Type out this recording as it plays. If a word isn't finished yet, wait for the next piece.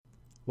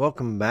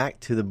Welcome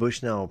back to the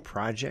Bushnell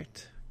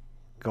Project.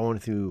 Going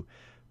through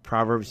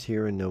Proverbs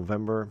here in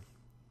November,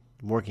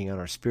 working on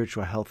our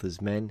spiritual health as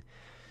men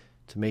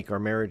to make our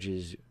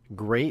marriages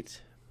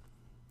great.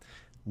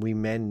 We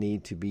men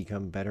need to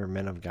become better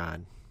men of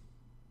God.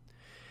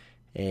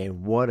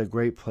 And what a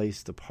great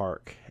place to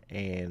park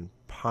and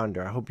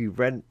ponder. I hope you've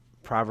read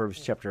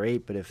Proverbs chapter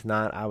 8, but if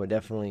not, I would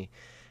definitely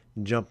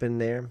jump in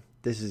there.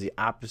 This is the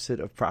opposite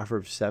of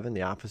Proverbs 7,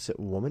 the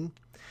opposite woman.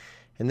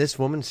 And this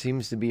woman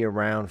seems to be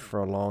around for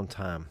a long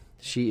time.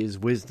 She is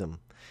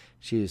wisdom.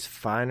 She is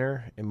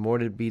finer and more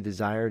to be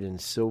desired than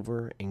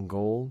silver and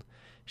gold.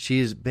 She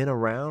has been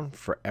around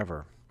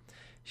forever.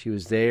 She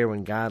was there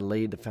when God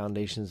laid the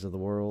foundations of the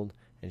world,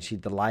 and she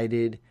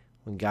delighted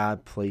when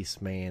God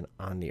placed man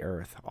on the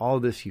earth. All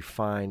this you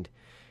find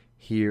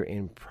here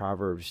in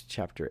Proverbs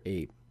chapter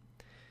 8.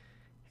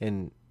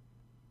 And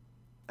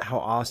how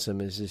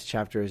awesome is this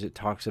chapter as it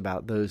talks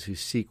about those who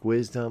seek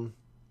wisdom,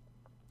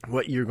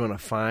 what you're going to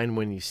find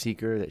when you seek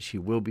her, that she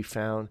will be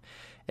found,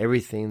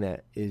 everything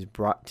that is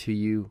brought to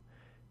you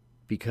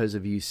because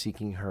of you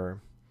seeking her.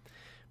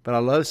 But I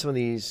love some of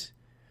these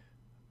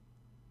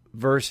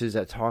verses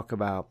that talk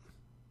about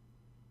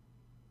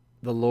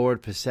the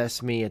Lord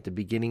possessed me at the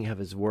beginning of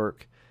his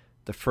work,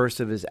 the first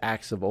of his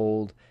acts of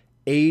old.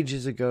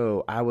 Ages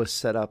ago I was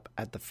set up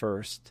at the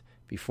first,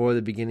 before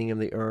the beginning of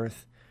the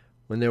earth.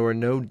 When there were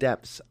no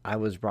depths, I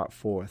was brought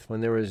forth.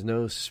 When there was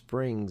no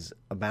springs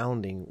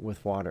abounding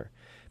with water.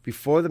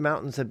 Before the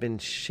mountains had been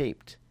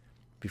shaped,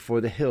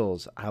 before the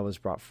hills, I was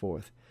brought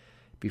forth.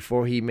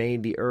 Before he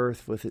made the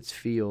earth with its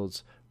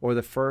fields, or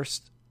the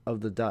first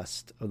of the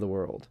dust of the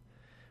world.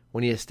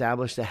 When he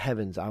established the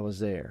heavens, I was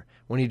there.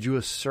 When he drew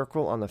a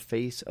circle on the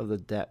face of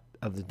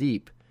the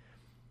deep.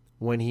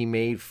 When he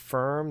made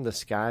firm the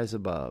skies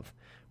above.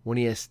 When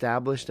he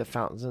established the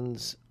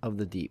fountains of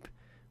the deep.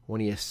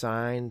 When he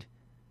assigned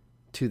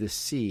to the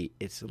sea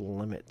its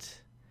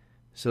limit,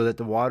 so that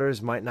the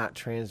waters might not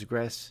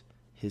transgress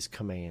his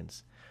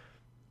commands.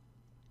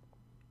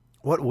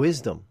 What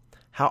wisdom!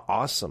 How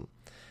awesome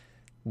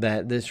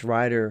that this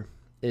writer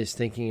is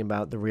thinking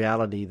about the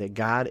reality that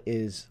God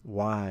is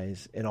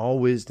wise and all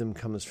wisdom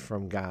comes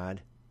from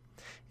God,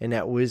 and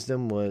that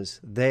wisdom was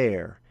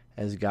there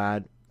as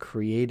God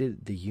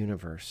created the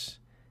universe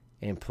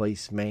and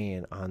placed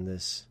man on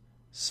this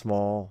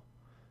small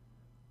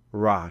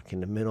rock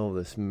in the middle of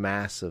this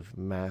massive,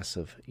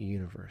 massive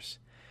universe.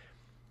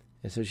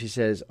 And so she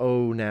says,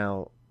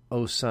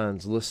 O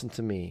sons, listen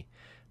to me.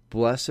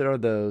 Blessed are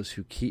those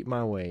who keep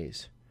my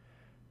ways.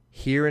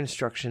 Hear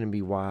instruction and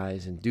be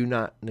wise, and do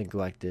not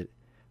neglect it.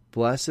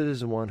 Blessed is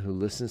the one who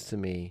listens to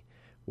me,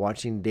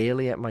 watching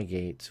daily at my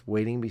gates,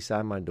 waiting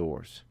beside my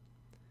doors.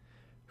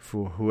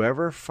 For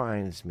whoever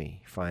finds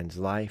me finds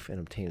life and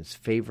obtains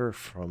favor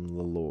from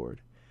the Lord.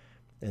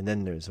 And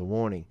then there's a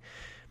warning.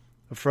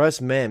 For us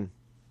men,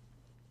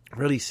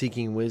 really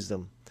seeking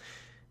wisdom,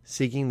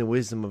 seeking the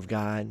wisdom of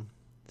God,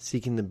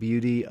 seeking the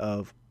beauty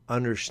of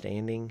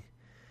understanding,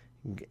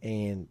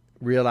 and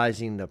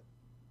realizing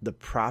the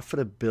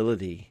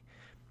profitability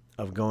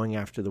of going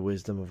after the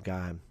wisdom of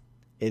God.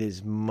 It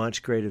is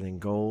much greater than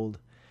gold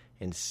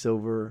and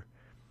silver,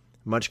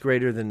 much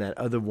greater than that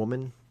other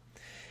woman.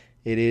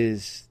 It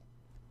is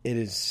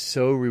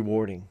so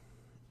rewarding.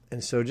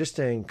 And so just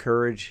to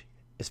encourage,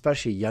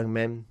 especially young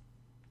men,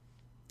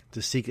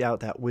 to seek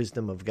out that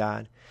wisdom of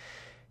God.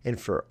 And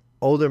for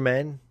older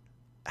men,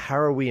 how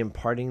are we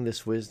imparting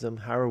this wisdom?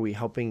 How are we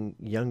helping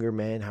younger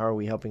men? How are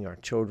we helping our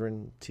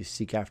children to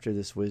seek after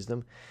this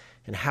wisdom?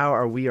 And how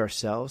are we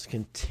ourselves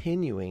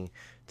continuing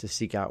to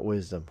seek out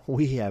wisdom?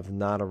 We have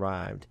not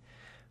arrived.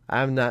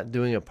 I'm not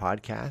doing a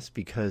podcast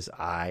because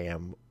I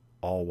am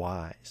all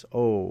wise.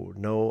 Oh,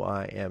 no,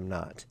 I am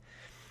not.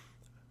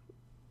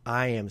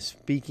 I am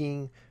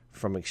speaking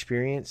from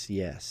experience,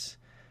 yes,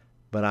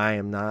 but I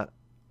am not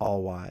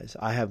all wise.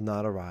 I have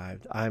not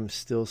arrived. I am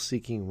still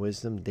seeking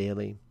wisdom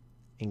daily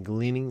and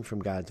gleaning from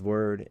God's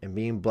word and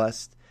being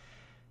blessed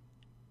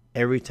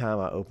every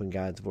time I open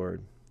God's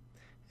word.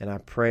 And I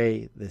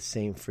pray the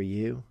same for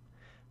you.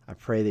 I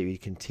pray that you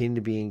continue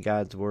to be in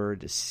God's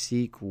word, to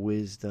seek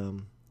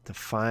wisdom, to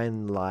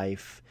find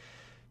life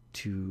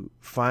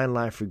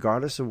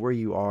regardless of where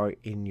you are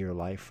in your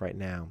life right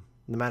now.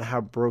 No matter how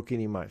broken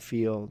you might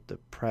feel,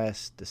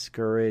 depressed,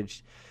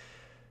 discouraged,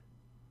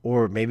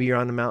 or maybe you're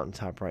on the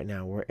mountaintop right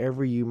now,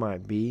 wherever you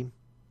might be,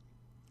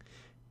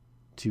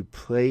 to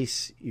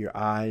place your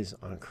eyes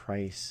on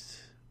Christ,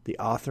 the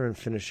author and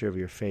finisher of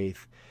your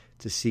faith,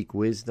 to seek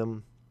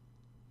wisdom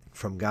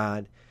from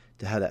God,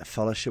 to have that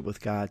fellowship with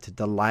God, to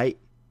delight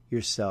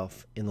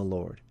yourself in the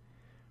Lord,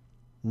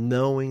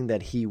 knowing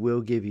that he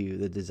will give you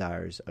the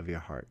desires of your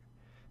heart.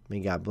 May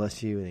God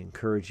bless you and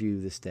encourage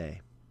you this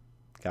day.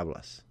 God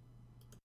bless.